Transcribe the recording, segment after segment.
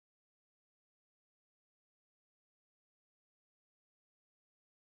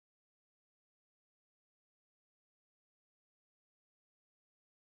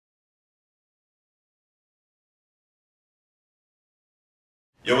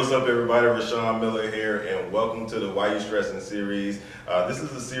Yo, what's up everybody? Rashawn Miller here and welcome to the Why Eustressin series. This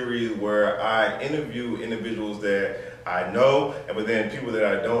is a series where I interview individuals that I know, but then people that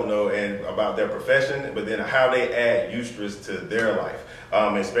I don't know, and about their profession, but then how they add eustress to their life.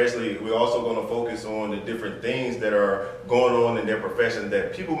 Especially, we're also going to focus on the different things that are going on in their profession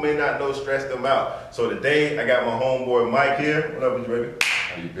that people may not know stress them out. So today, I got my homeboy Mike here. What up with you, baby?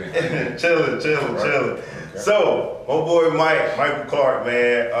 How you been? chilling. Okay. So, my boy Michael Clark,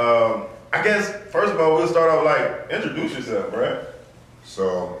 man. I guess, first of all, we'll start off like, introduce yourself, bro.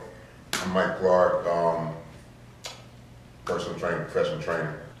 So, I'm Mike Clark, personal trainer, professional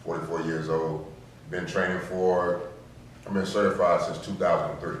trainer, 44 years old. I've been certified since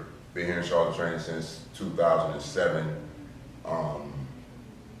 2003. Been here in Charlotte training since 2007. I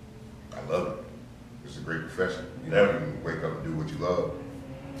love it. It's a great profession. You know, you can wake up and do what you love.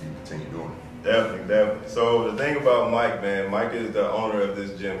 You continue doing it. Definitely. So the thing about Mike, man, Mike is the owner of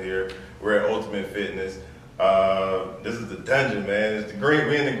this gym here. We're at Ultimate Fitness. This is the dungeon, man. It's the green.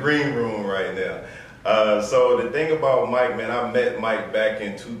 We're in the green room right now. So the thing about Mike, man, I met Mike back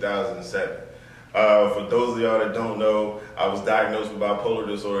in 2007. For those of y'all that don't know, I was diagnosed with bipolar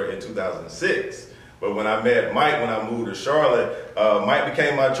disorder in 2006. But when I met Mike, when I moved to Charlotte, Mike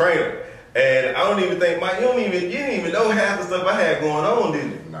became my trainer. And I don't even think, Mike, you didn't even know half the stuff I had going on,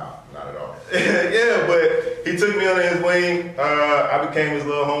 did you? No, not at all. Yeah, but he took me under his wing. I became his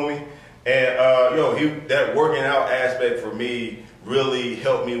little homie. And, that working out aspect for me really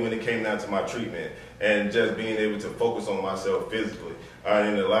helped me when it came down to my treatment and just being able to focus on myself physically.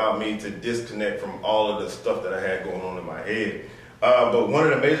 And it allowed me to disconnect from all of the stuff that I had going on in my head. But one of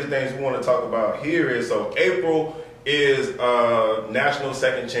the major things we want to talk about here is, so April is National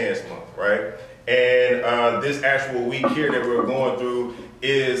Second Chance Month, right? And this actual week here that we're going through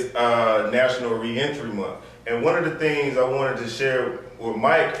is National Reentry Month. And one of the things I wanted to share with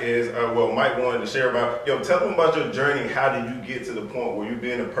Mike is, Mike wanted to share about, tell them about your journey. How did you get to the point where you're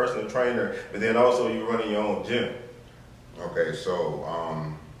being a personal trainer, but then also you're running your own gym? Okay, so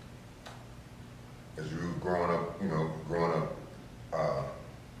as you growing up,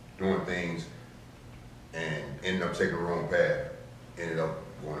 doing things and ended up taking the wrong path, ended up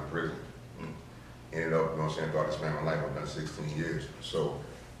going to prison. Ended up, throughout this man my life, I've done 16 years. So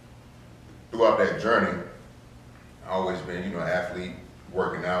throughout that journey, I always been, an athlete,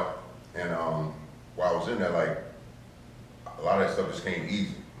 working out. And while I was in there, like, a lot of that stuff just came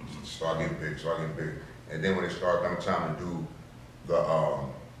easy. Start getting bigger. And then when it started coming time to do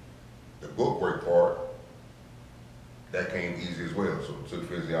the book work part, that came easy as well. So took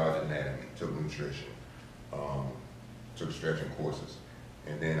physiology, anatomy, took nutrition, took stretching courses.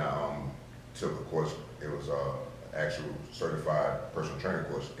 And then took a course, it was actual certified personal training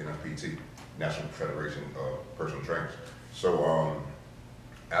course, NFPT, National Federation of Personal Trainers. So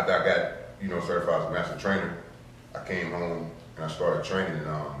after I got, certified as a master trainer, I came home and I started training, and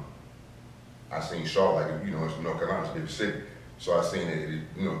I seen Charlotte, like, it's North Carolina, it's a big city. So I seen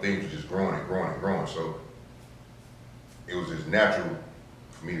that, things were just growing and growing and growing. So it was just natural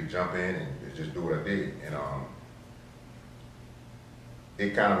for me to jump in and just do what I did. And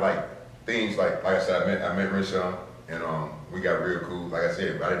it kind of like, things like I said, I met Rashawn, and we got real cool. Like I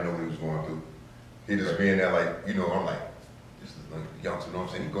said, I didn't know what he was going through. He just being there, like, I'm like, this is like young, you know what I'm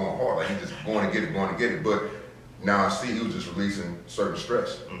saying? He's going hard, like he's just going to get it. But now I see he was just releasing certain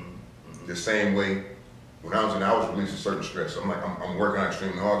stress. The same way when I was releasing certain stress. So I'm like, I'm working out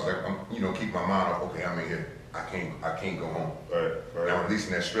extremely hard, because I'm, keep my mind off. Okay, I'm in here. I can't go home. Right. And I'm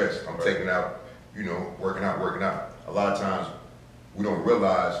releasing that stress. I'm taking out, working out. A lot of times we don't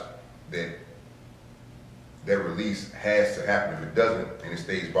realize that release has to happen. If it doesn't and it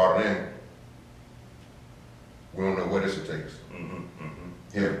stays bottled in, we don't know where this will take us.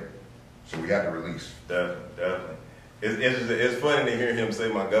 Yeah. So we have to release. Definitely. It's interesting. It's funny to hear him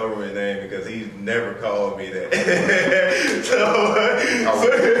say my government name, because he's never called me that. So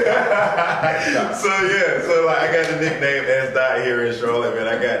like, I got the nickname S. Dot here in Charlotte, man.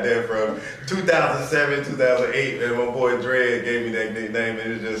 I got that from 2007, 2008, man. My boy Dre gave me that nickname,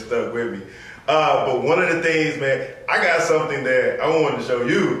 and it just stuck with me. But one of the things, man, I got something that I wanted to show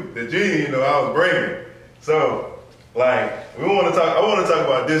you that you didn't even know I was bringing. So, like, I want to talk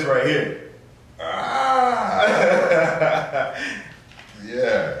about this right here.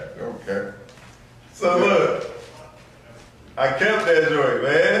 Yeah, okay. So look, I kept that joint,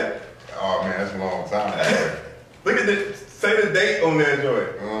 man. Oh man, that's a long time. Look at this. Say the date on that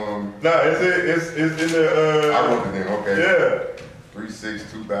joint. Nah, it's in the. I wrote it in. Okay. Yeah.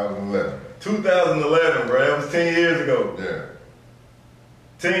 3/6/2011. 2011, bro. That was 10 years ago. Yeah.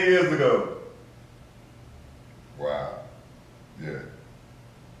 10 years ago. Wow. Yeah.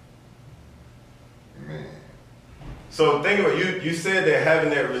 So think about you said that having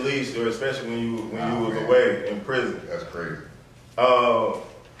that release, or especially when you was away in prison. That's crazy.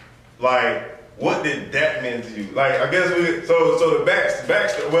 Like, what did that mean to you? Like, I guess so the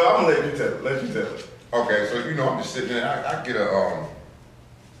backstory. Well, I'm gonna let you tell it. Okay, so I'm just sitting there.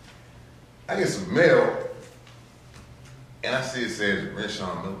 I get some mail, and I see it says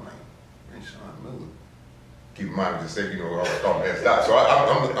Renshawn Miller. Like, Renshawn Miller. Keep in mind, I just said, I was talking that stop. So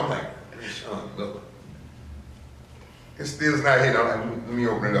I'm like, Renshawn Miller. It still's not here. I'm like, let me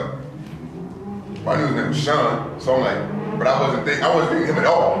open it up. Well, I knew his name was Sean, so I'm like, but I wasn't thinking him at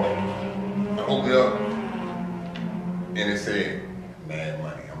all. I opened it up, and it said, Mad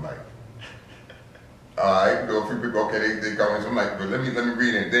Money. I'm like, all right, a few people, okay, they call me. So I'm like, but let me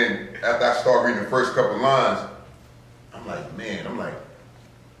read it. And then after I start reading the first couple lines, I'm like,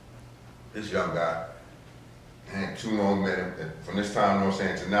 this young guy, I had too long met him. And from this time,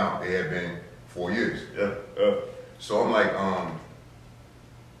 to now, it had been 4 years. Yeah. So I'm like,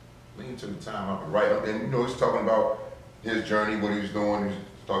 he took the time out to write up, and he's talking about his journey, what he was doing. He's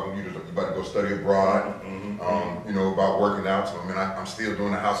talking about to go study abroad, about working out. So I'm still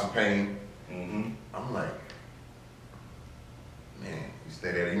doing the House of Pain. I'm like, man, he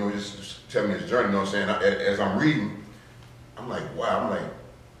stayed there, just tell me his journey. As I'm reading, I'm like, wow. I'm like,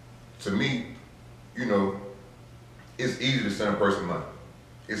 to me, it's easy to send a person money.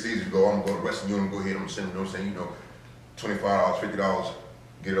 It's easy to go, I'm going to Western Union, go ahead, I'm sending, $25, $50,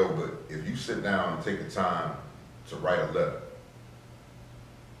 get over. But if you sit down and take the time to write a letter,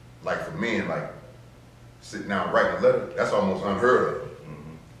 like for men, like sitting down writing a letter, that's almost unheard of.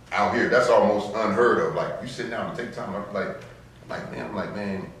 Out here, that's almost unheard of. Like you sit down and take time, I'm like,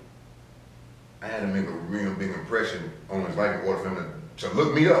 man, I had to make a real big impression on his life in order for him to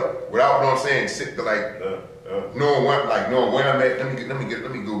look me up without, sit to knowing when I'm at. Let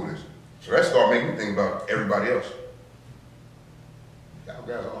me Google this. So that started making me think about everybody else. Y'all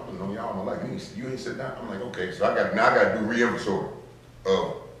guys, I don't know y'all my life. You ain't sit down. I'm like, okay, so I got to do re-inventory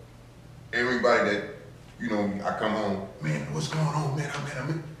of everybody that I come home. Man, what's going on, man?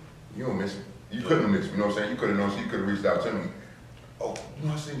 You don't miss me. You couldn't have missed me. You know what I'm saying? You could have known. So you could have reached out to me. Oh,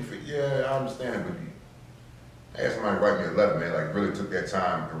 I seen you. Yeah, I understand, but I had somebody write me a letter, man. Like really took that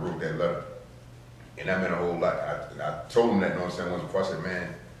time and wrote that letter. And that meant a whole lot. I told him that, once before. I said,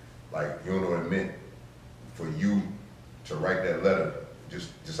 man, like, you don't know what it meant for you to write that letter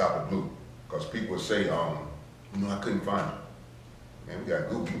just out the blue. Because people would say, I couldn't find it. Man, we got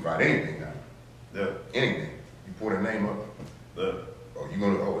Google, you can find anything now. Yeah. Anything. You pull that name up. Yeah. I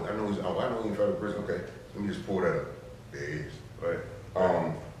know he's in federal prison. Okay, let me just pull that up. There he is. Right.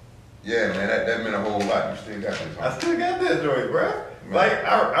 Yeah, man, that meant a whole lot. You still got this. I still got that joint, bro. Like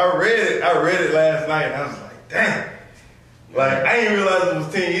I read it last night, and I was like, damn. Like I didn't realize it was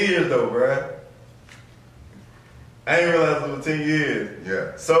 10 years though, bro. I didn't realize it was 10 years.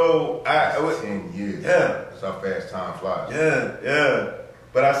 Yeah. So 10 years. Yeah. That's how fast time flies. Yeah.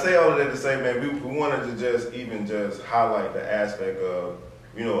 But I say all of that to say, man, we wanted to just highlight the aspect of,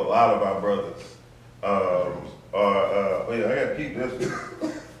 a lot of our brothers I gotta keep this.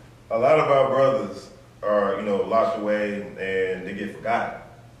 A lot of our brothers are, locked away and they get forgotten.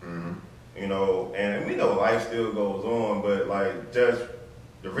 And we know life still goes on, but like just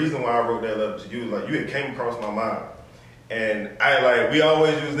the reason why I wrote that letter to you, like you had came across my mind. And we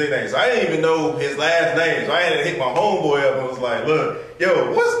always use nicknames. So I didn't even know his last name. So I had to hit my homeboy up and was like, look,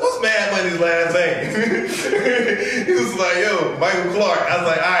 yo, what's Mad Money's last name? He was like, yo, Michael Clark. I was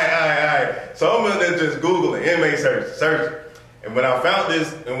like, all right. So I'm in there just Googling, inmate search. And when I found his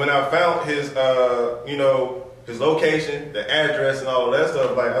his location, the address and all of that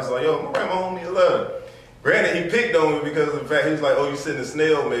stuff, I was like, yo, I'm gonna write my homie a letter. Granted, he picked on me because of the fact he was like, oh, you sending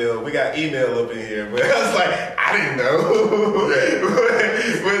snail mail. We got email up in here. But I was like, I didn't know.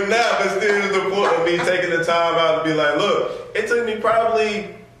 but still it's important of me taking the time out to be like, look, it took me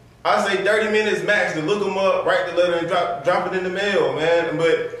probably, I say 30 minutes max to look him up, write the letter, and drop it in the mail, man.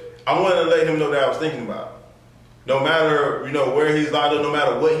 But I wanted to let him know that I was thinking about it. No matter, where he's locked up, no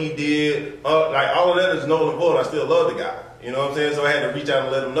matter what he did, all of that is null and void. I still love the guy. You know what I'm saying? So I had to reach out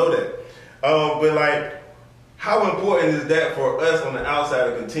and let him know that. How important is that for us on the outside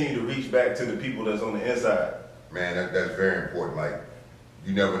to continue to reach back to the people that's on the inside? Man, that's very important. Like,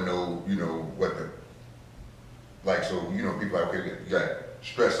 you never know, what people like, okay, you got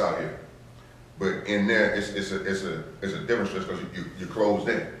stress out here. But in there, it's a different stress because you're closed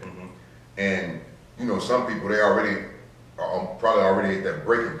in. And, some people, they already are probably already at that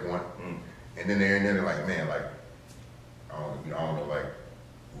breaking point. And then they're in there, they're like, man, like, I don't know, like,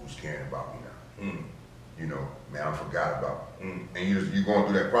 who's caring about me now? Man, I forgot about. And you're going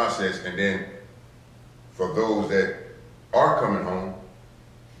through that process, and then for those that are coming home,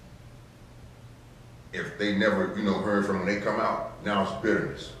 if they never, you know, heard from when they come out, now it's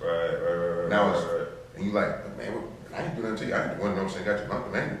bitterness. Right. Now it's, and you like, man, I ain't do nothing to you. I ain't the one of them saying, got you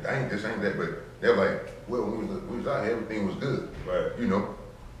nothing, man. I ain't this, ain't that. But they're like, well, when we was out here, everything was good. Right. You know,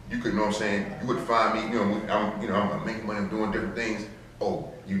 you could, you know what I'm saying, you would find me, I'm making money, I'm doing different things.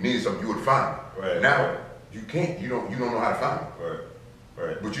 Oh, you needed something, you would find me. Right. Now, you can't, you don't know how to find me.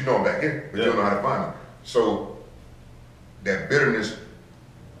 Right. But you know I'm back here, but you don't know how to find me. So, that bitterness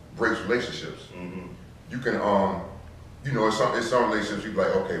breaks relationships. Mm-hmm. You can, you know, it's some relationships you be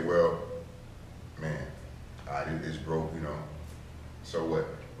like, okay, well, man, it's broke, you know, so what?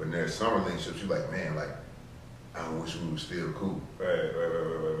 But there's some relationships you like, man, like, I wish we were still cool. Right.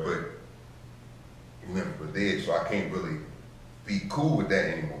 But we never did, so I can't really be cool with that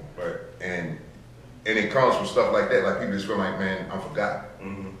anymore. Right. And it comes from stuff like that. Like people just feel like, man, I'm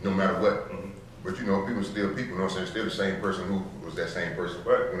forgotten, no matter what. Mm-hmm. But you know, people still people. You know what I'm saying? Still the same person who was that same person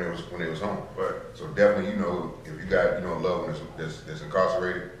when they was home. Right. So definitely, you know, if you got a loved one that's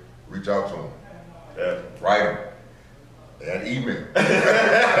incarcerated, reach out to them. Yeah. Write them. Add email.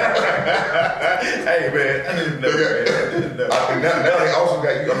 Hey man, I didn't know. And now they also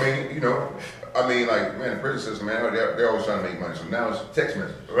got you. I mean, like, man, the prison system, man, they're always trying to make money. So now it's text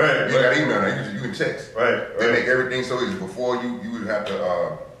message. Right. You got email now. You can text. Right. They make everything so easy. Before you would have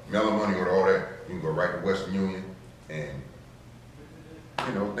to mail the money or all that. You can go right to Western Union and,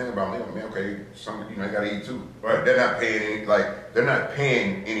 you know, think about me, man, okay, you know, they gotta eat too. Right. They're not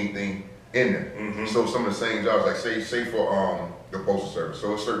paying anything in there. Mm-hmm. So some of the same jobs, like say for the postal service.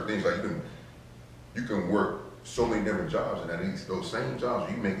 So it's certain things like you can work so many different jobs, and at those same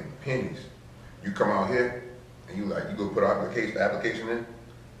jobs you making pennies. You come out here and you go put an application in,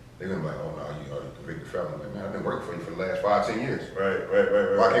 they're gonna be like, oh no, you convicted felon. Like, man, I've been working for you for the last 5-10 years. Right.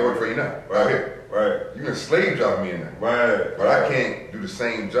 Well, I can't work for you now. Out here. Right. You can slave job me in there. Right. But I can't do the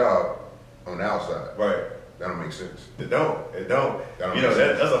same job on the outside. Right. That don't make sense. It don't. You know,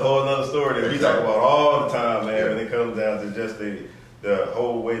 that's a whole other story that we talk Exactly. about all the time, man, Yeah. when it comes down to just the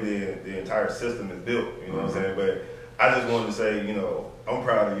whole way the entire system is built, you know what I'm saying? But I just wanted to say, you know, I'm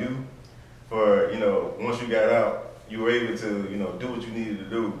proud of you for, you know, once you got out, you were able to, you know, do what you needed to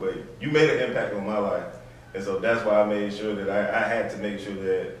do, but you made an impact on my life. And so that's why I made sure that I had to make sure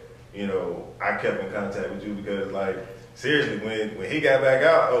that, you know, I kept in contact with you because, like, seriously, when he got back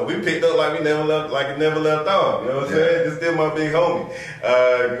out, we picked up like it never left off. You know what I'm saying? It's still my big homie.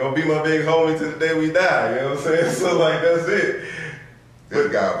 Gonna be my big homie to the day we die. You know what I'm saying? So like that's it.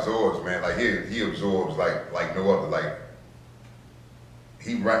 This guy absorbs, man. Like he absorbs like no other. Like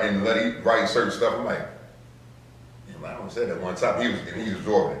he write certain stuff. I'm like, I don't say that one time. He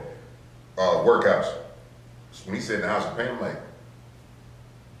absorbed it. Workouts. When he said in the house of pain, I'm like,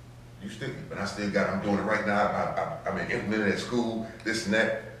 you still, but I'm doing it right now. I've been implementing at school, this and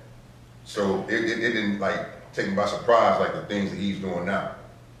that. So it didn't like take me by surprise like the things that he's doing now.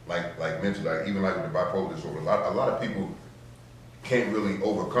 Like mentally, like even like with the bipolar disorder. A lot of people can't really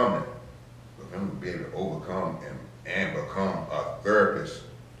overcome it. But for him to be able to overcome and become a therapist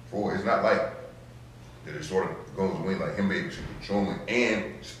for it's not like the disorder goes away, like him being able to control it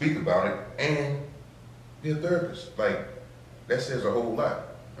and speak about it and be a therapist. Like that says a whole lot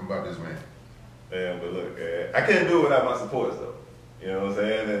about this man. Yeah, but look, I couldn't do it without my supports though. You know what I'm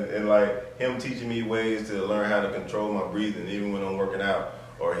saying? And like him teaching me ways to learn how to control my breathing even when I'm working out,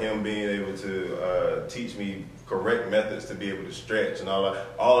 or him being able to teach me correct methods to be able to stretch and all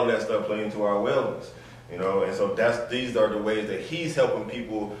of that stuff play into our wellness. You know, and so these are the ways that he's helping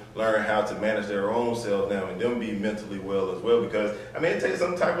people learn how to manage their own selves now and them be mentally well as well. Because I mean, it takes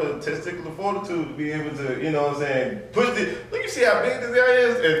some type of testicular fortitude to be able to, you know what I'm saying, push the. Look, you see how big this guy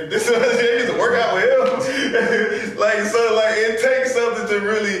is, and this is what I'm saying, he used to work out with him. like it takes something to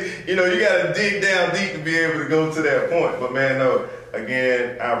really, you know, you got to dig down deep to be able to go to that point. But man, no.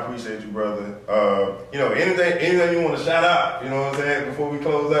 Again, I appreciate you, brother. You know, anything you want to shout out, you know what I'm saying, before we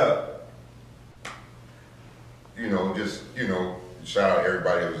close out. You know, just, you know, shout out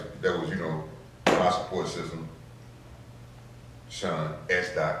everybody that was, you know, my support system. Sean,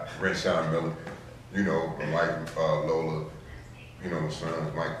 S. Brent Sean Miller, you know, Mike, Lola, you know, my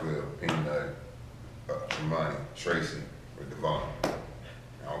sons, Mike Will, Peanut, Imani, Tracy, with Devon. I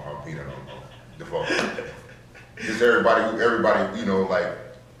don't call Peanut, I don't know. Devon. Just everybody, you know, like,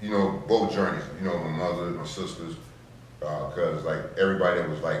 you know, both journeys, you know, my mother, my sisters, cause like everybody that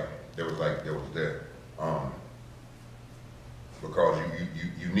was there. Because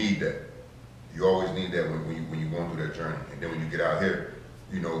you need that. You always need that when you're going through that journey. And then when you get out here,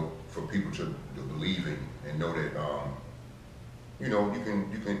 you know, for people to believe in and know that, you know, you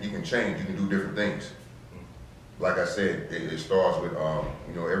can change, you can do different things. like I said, it starts with,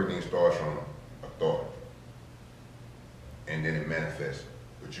 you know, everything starts from a thought, and then it manifests.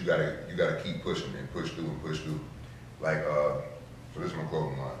 But you gotta keep pushing and push through and push through. Like, so this is my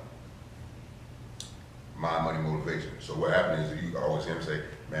clothing line. Mind, money, motivation. So what happened is you always hear him say,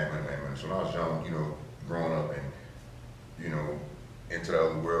 man, money, man, money. So when I was young, you know, growing up and, you know, into the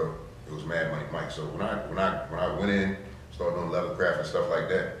other world, it was Mad Money Mike. So when I went in, started doing leather craft and stuff like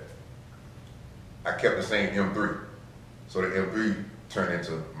that, I kept the same M3. So the M3 turned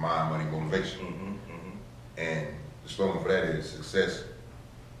into mind, money, motivation. And the slogan for that is success.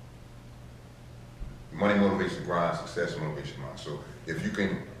 Money motivates the grind, success motivates the mind. So if you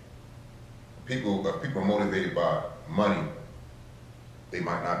can, if people are motivated by money, they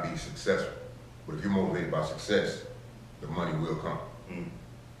might not be successful. But if you're motivated by success, the money will come.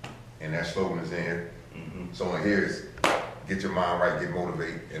 And that slogan is in here. So in here is, get your mind right, get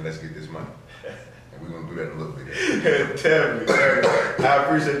motivated, and let's get this money. And we're going to do that in a little bit. Tell me. I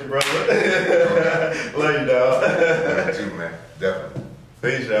appreciate you, brother. Love you, dog. Love you too, man. Definitely.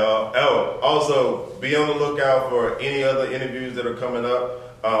 Peace, y'all. Oh, also, be on the lookout for any other interviews that are coming up.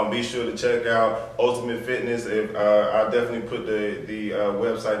 Be sure to check out Ultimate Fitness. I definitely put the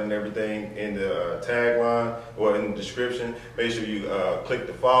website and everything in the tagline or in the description. Make sure you click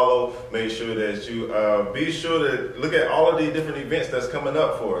the follow. Make sure that you be sure to look at all of these different events that's coming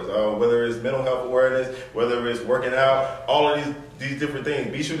up for us. Whether it's mental health awareness, whether it's working out, all of these different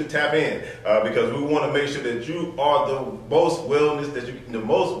things. Be sure to tap in because we want to make sure that you are the most wellness that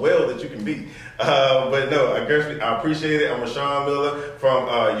you can be. But no, I appreciate it. I'm Rashawn Miller from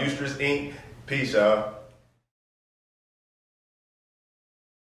Eustress Inc. Peace, y'all.